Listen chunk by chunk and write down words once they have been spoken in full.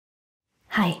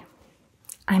Hi,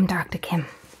 I'm Dr. Kim.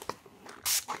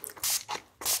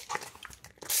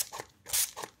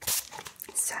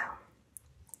 So,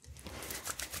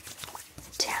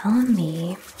 tell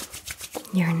me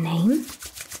your name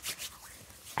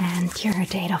and your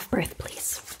date of birth,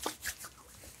 please.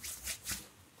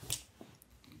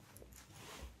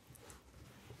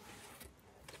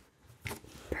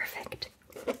 Perfect.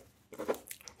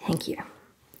 Thank you.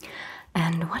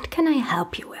 And what can I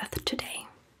help you with today?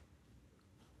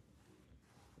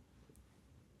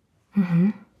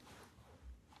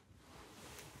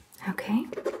 Okay.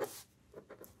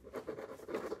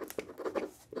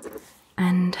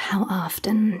 And how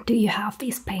often do you have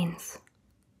these pains?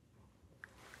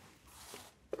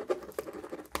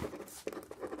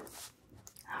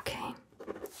 Okay.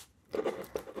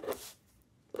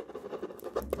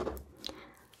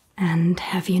 And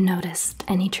have you noticed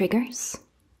any triggers?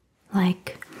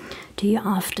 Like, do you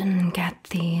often get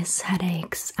these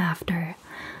headaches after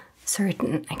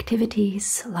certain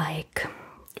activities like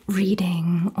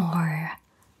reading or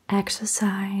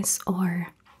exercise, or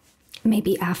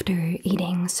maybe after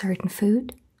eating certain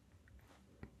food?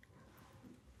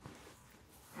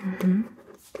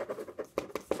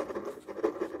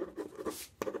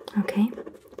 Okay.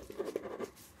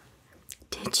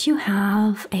 Did you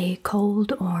have a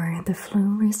cold or the flu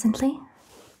recently?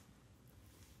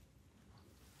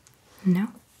 No?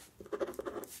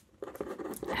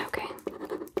 Okay.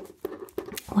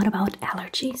 What about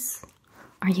allergies?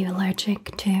 Are you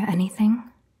allergic to anything?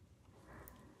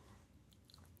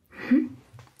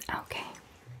 Okay.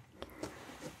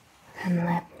 Then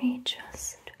let me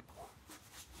just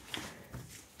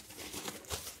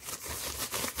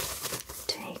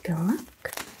take a look.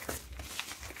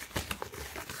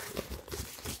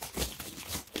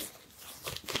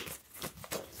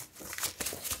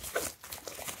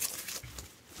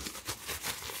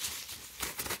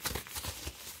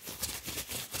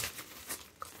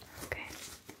 Okay.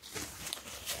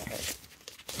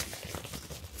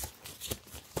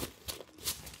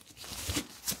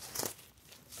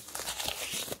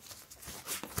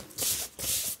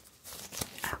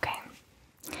 Okay.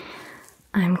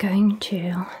 I'm going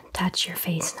to touch your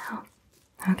face now.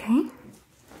 Okay?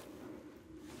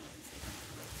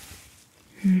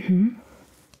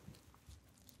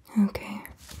 Okay.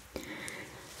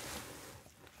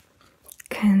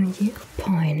 Can you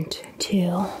point to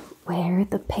where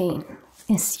the pain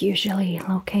is usually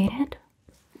located?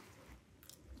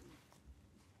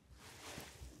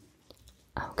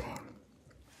 Okay.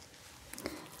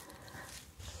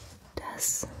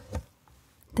 Does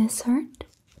this hurt?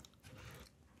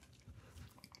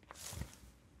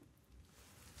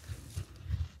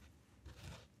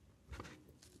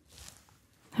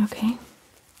 Okay.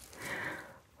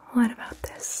 What about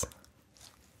this?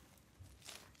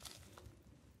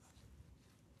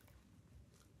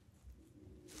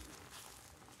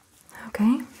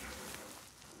 Okay.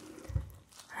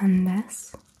 And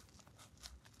this?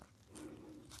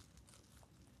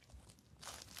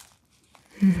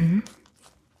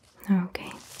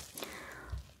 Okay.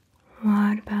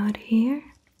 What about here?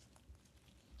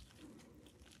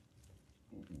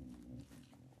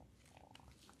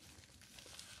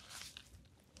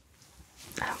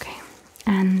 Okay.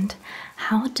 And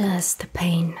how does the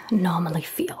pain normally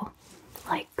feel?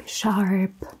 Like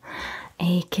sharp,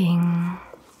 aching,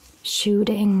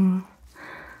 shooting,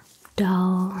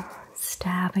 dull,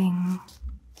 stabbing,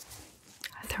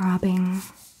 throbbing?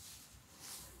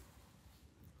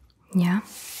 Yeah?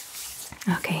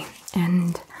 Okay.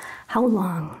 And how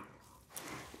long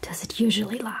does it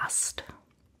usually last?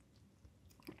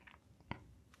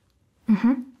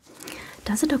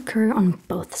 Does it occur on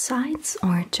both sides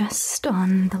or just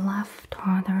on the left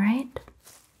or the right?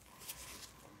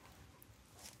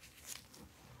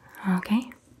 Okay.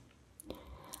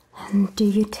 And do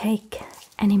you take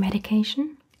any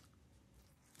medication?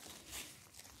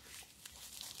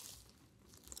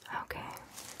 Okay.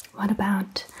 What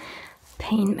about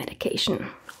pain medication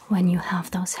when you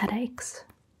have those headaches?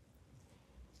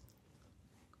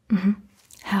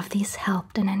 Have these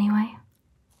helped in any way?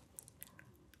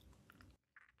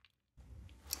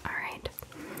 Alright.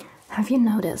 Have you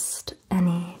noticed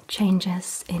any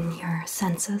changes in your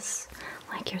senses,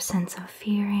 like your sense of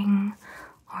hearing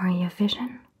or your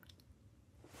vision?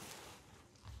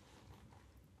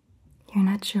 You're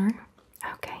not sure?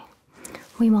 Okay.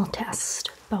 We will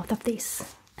test both of these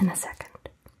in a second.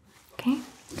 Okay?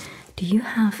 Do you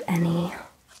have any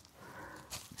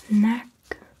neck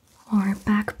or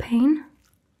back pain?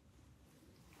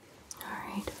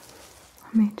 Alright.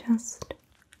 Let me just...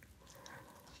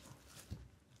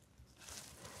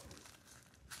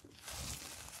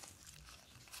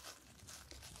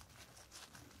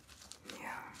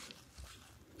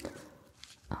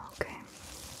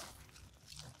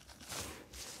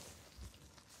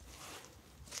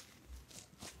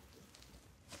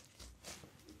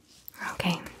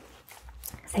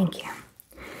 Thank you.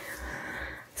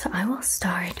 So I will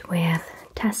start with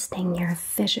testing your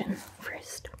vision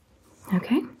first.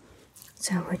 Okay?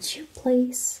 So would you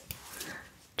please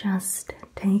just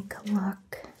take a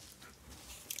look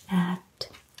at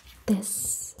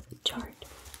this chart?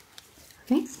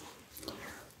 Okay?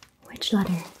 Which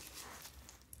letter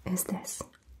is this?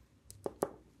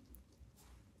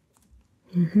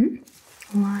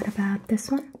 What about this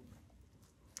one?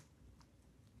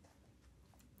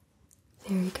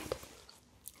 Very good.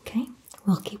 Okay,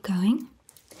 we'll keep going.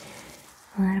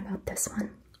 What about this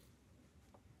one?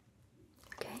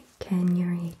 Okay, can you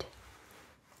read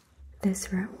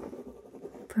this row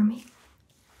for me?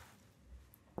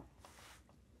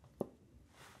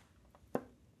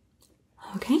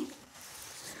 Okay.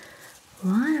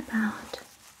 What about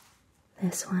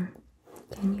this one?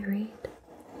 Can you read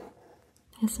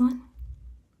this one?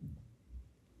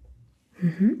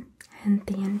 And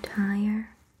the entire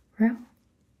row?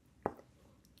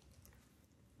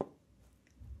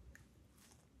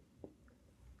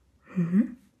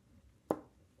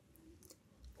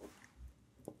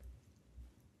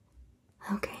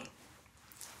 Okay.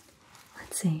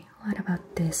 Let's see. What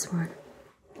about this one?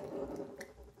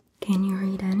 Can you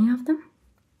read any of them?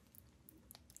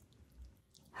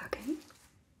 Okay.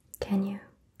 Can you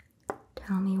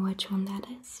tell me which one that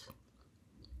is?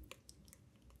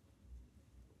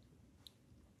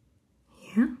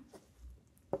 Yeah.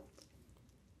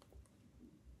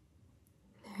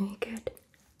 Very good.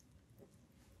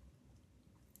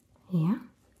 Yeah.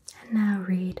 And now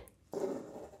read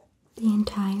the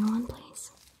entire one,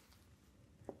 please.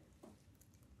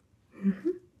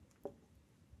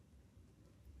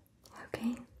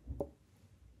 Okay.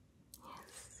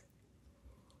 Yes.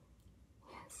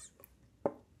 Yes.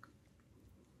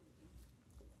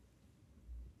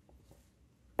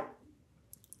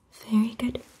 Very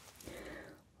good.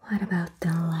 What about the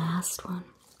last one?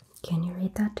 Can you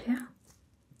read that too?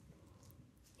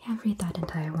 Yeah, read that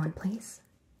entire one, please.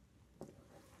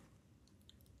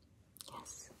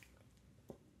 Yes.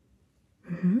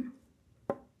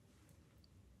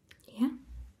 Yeah.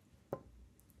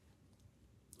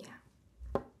 Yeah.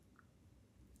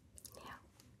 Yeah.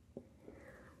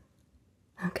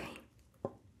 Okay.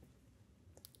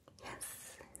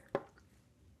 Yes.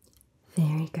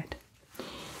 Very good.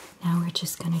 Now we're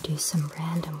just gonna do some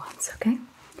random ones, okay?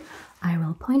 I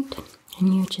will point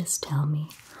and you just tell me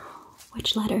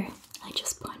which letter I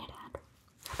just pointed at.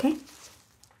 Okay?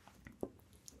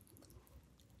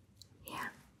 Yeah.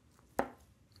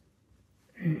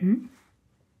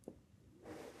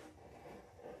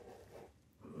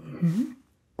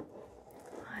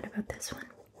 What about this one?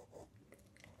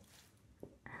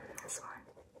 And this one?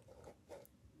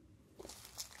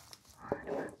 What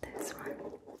about this one?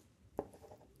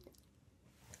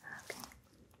 Okay.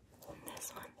 And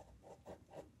this one?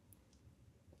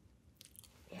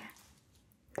 Yeah.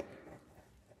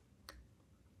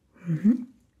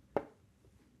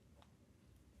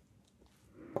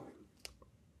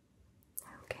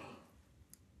 Okay.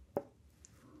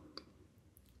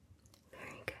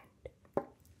 Very good.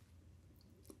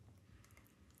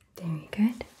 Very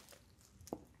good.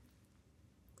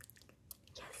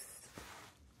 Yes.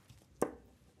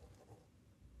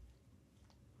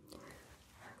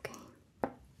 Okay.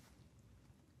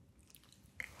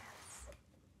 Yes.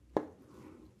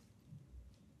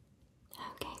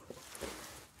 Okay.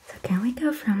 So can we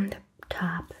go from the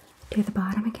top to the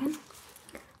bottom again?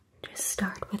 Just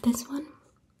start with this one.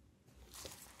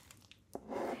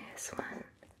 This one.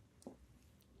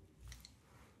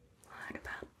 What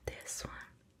about this one?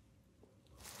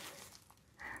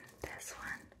 And this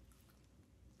one.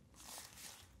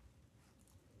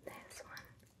 This one.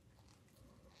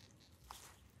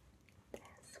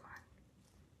 This one.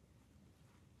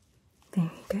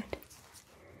 Very good.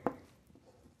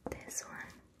 This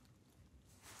one.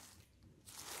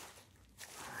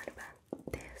 What about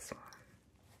this one?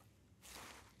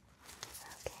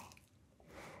 Okay.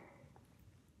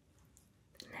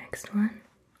 Next one.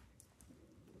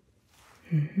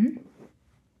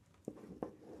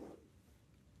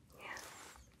 Yes.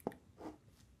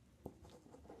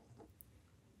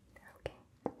 Okay.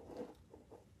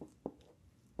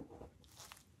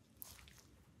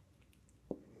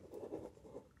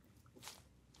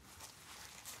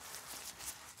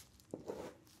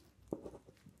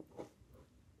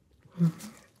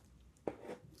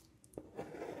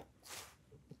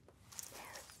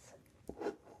 Yes.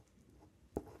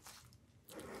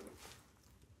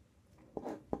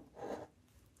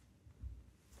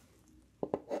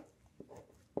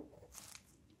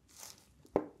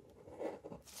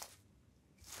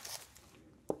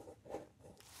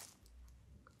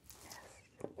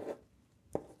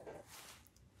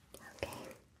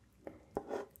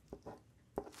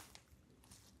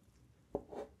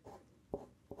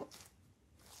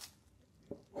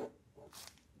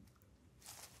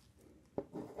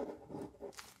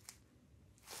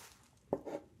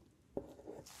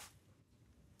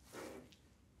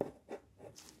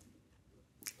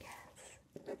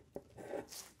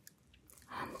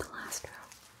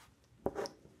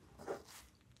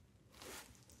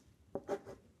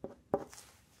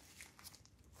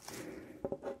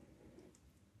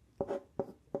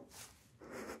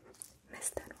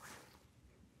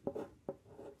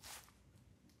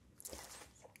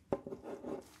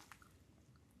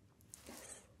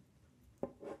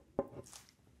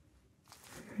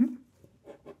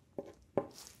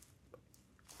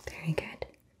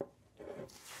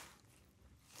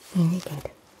 Very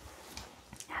good.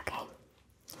 Okay.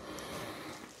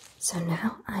 So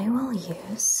now I will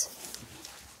use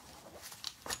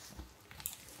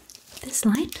this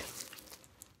light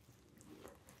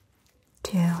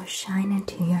to shine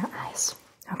into your eyes.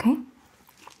 Okay?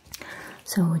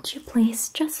 So would you please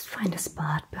just find a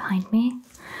spot behind me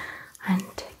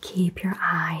and keep your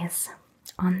eyes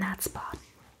on that spot.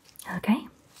 Okay?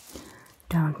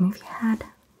 Don't move your head.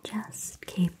 Just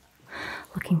keep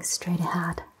looking straight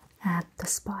ahead at the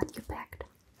spot you picked.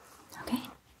 Okay?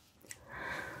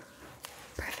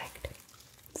 Perfect.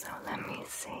 So let me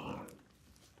see.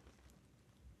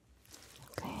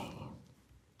 Okay.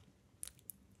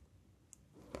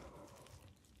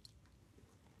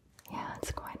 Yeah,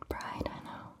 it's quite bright, I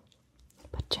know.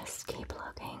 But just keep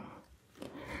looking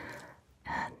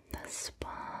at the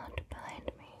spot behind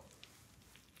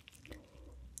me.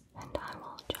 And I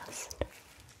will just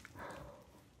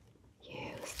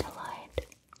use the light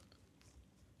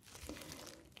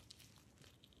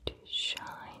to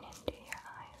shine into your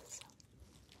eyes.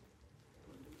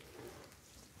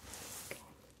 Okay.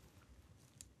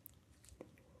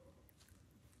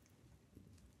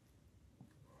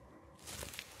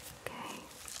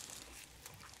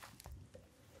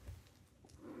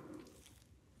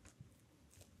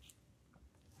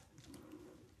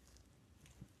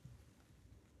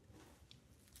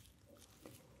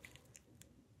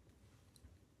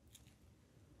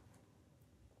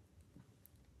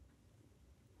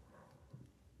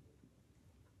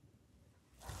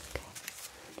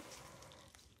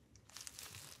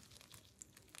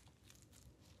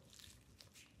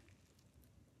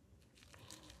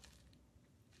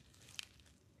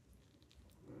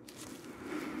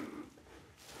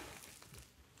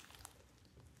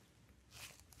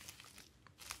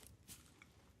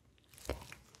 Okay.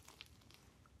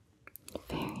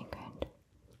 Very good.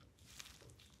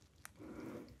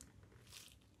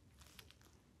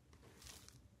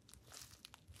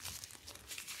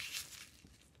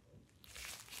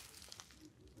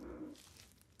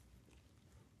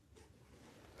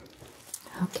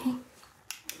 Okay.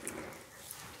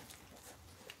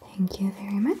 Thank you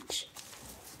very much.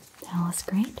 That was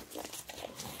great.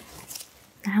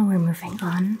 Now we're moving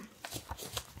on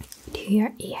to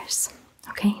your ears.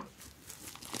 Okay?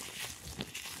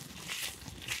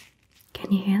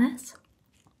 Can you hear this?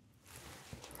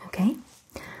 Okay.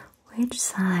 Which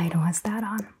side was that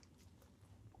on?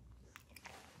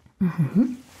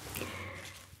 Mm-hmm.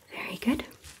 Very good.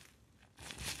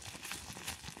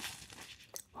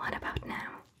 What about now?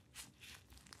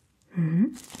 Mm-hmm.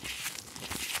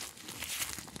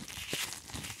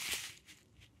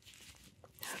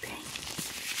 Okay.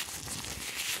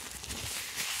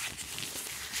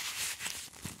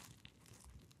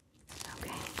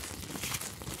 Okay.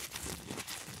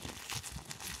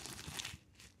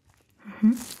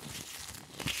 Mm-hmm.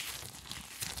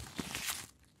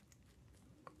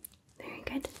 Very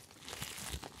good.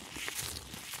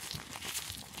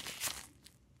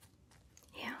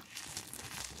 Yeah.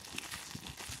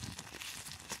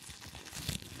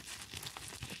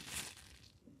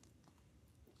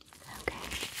 Okay.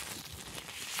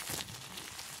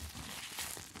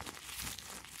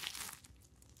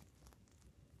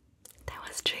 That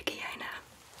was tricky, I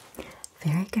know.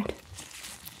 Very good.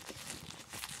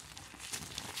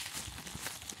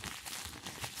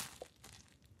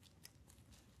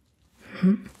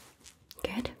 Mm-hmm.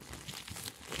 Good.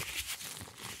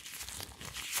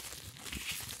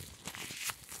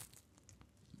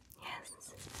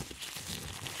 Yes.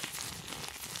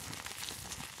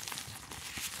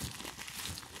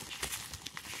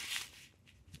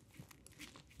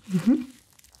 Mm-hmm.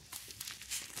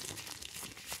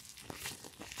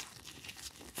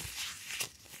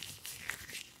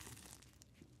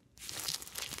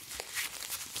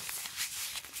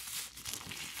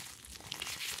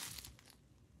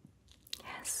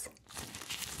 Yes.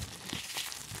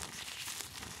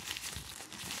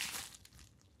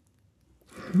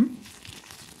 Mm-hmm.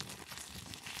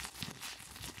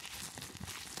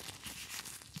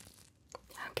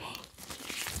 Okay.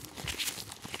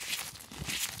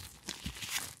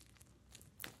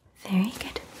 Very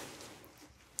good.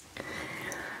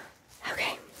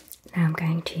 Okay, now I'm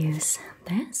going to use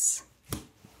this.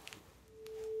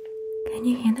 Can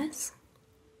you hear this?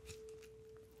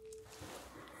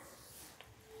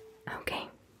 Okay.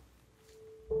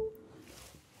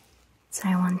 So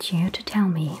I want you to tell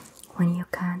me when you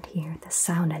can't hear the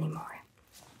sound anymore.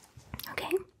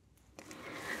 Okay?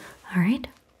 Alright?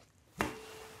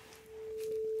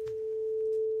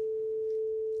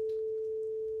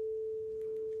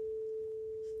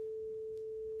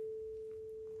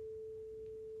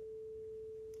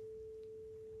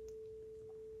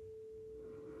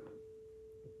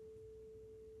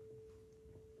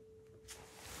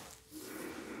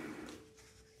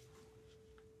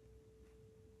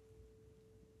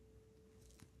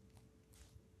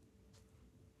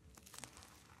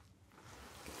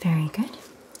 Very good.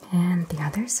 And the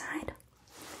other side.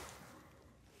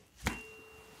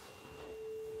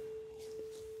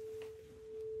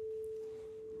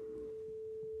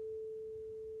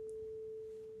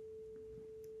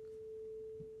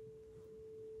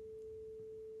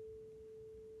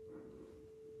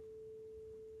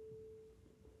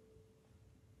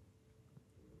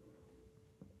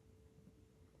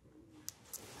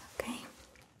 Okay,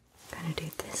 I'm gonna do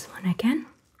this one again.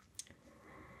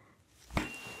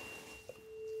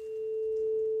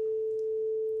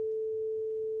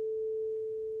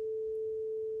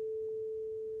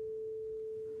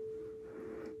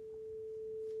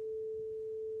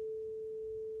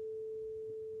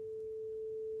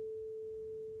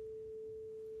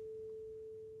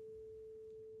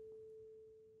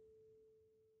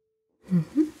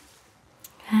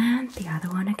 And the other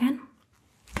one again.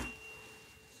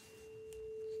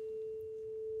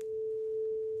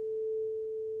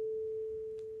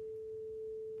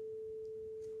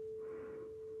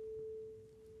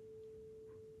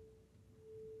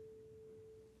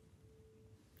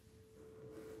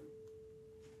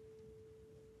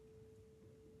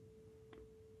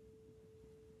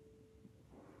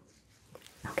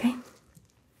 Okay,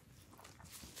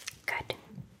 good.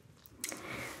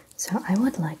 So I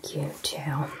would like you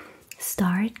to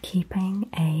start keeping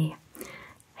a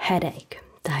headache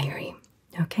diary,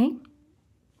 okay?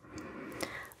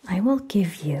 I will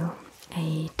give you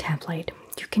a template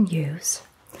you can use,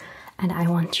 and I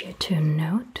want you to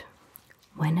note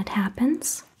when it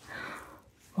happens,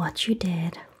 what you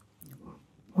did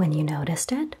when you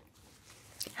noticed it,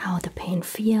 how the pain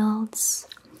feels,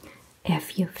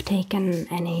 if you've taken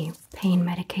any pain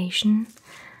medication,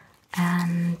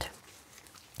 and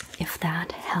if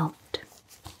that helped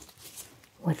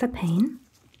with the pain.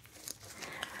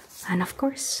 And of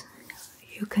course,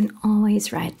 you can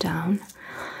always write down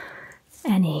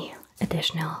any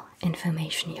additional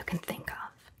information you can think of.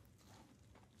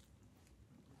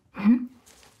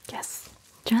 Yes,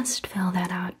 just fill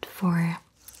that out for,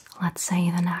 let's say,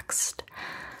 the next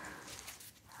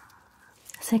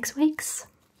 6 weeks.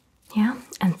 Yeah,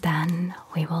 and then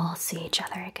we will see each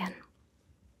other again.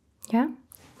 Yeah?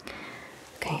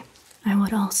 Okay, I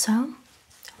would also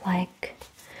like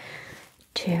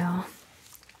to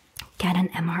get an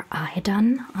MRI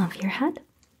done of your head.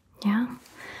 Yeah,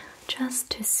 just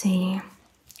to see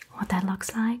what that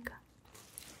looks like.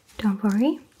 Don't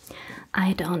worry,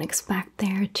 I don't expect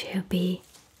there to be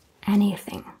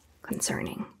anything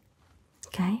concerning.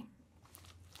 Okay?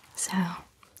 So,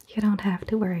 you don't have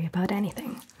to worry about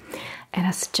anything. It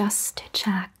is just to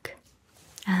check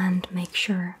and make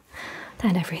sure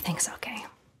that everything's okay.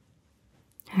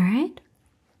 Alright?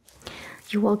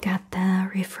 You will get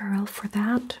the referral for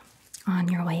that on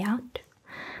your way out.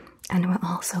 And we're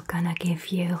also gonna give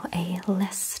you a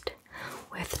list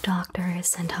with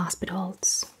doctors and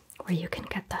hospitals where you can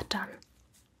get that done.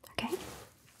 Okay?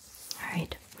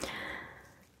 Alright.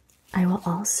 I will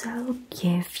also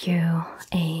give you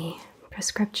a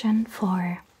prescription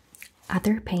for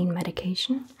other pain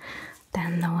medication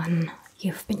than the one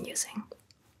you've been using.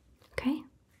 Okay?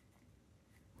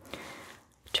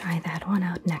 Try that one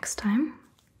out next time.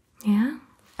 Yeah?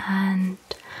 And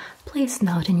please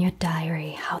note in your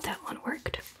diary how that one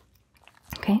worked.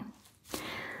 Okay?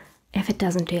 If it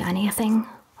doesn't do anything,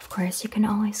 of course, you can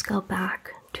always go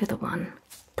back to the one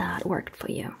that worked for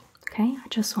you. Okay? I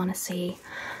just want to see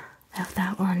if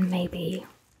that one maybe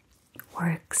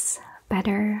works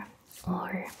better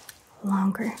or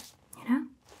longer, you know?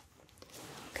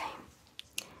 Okay.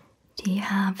 Do you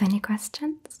have any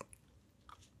questions?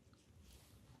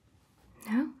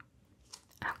 No?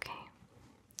 Okay.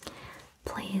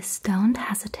 Please don't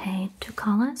hesitate to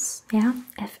call us, yeah?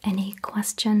 If any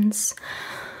questions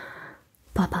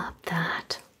pop up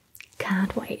that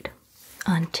can't wait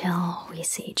until we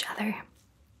see each other.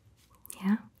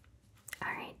 Yeah?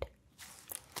 Alright.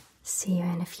 See you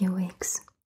in a few weeks.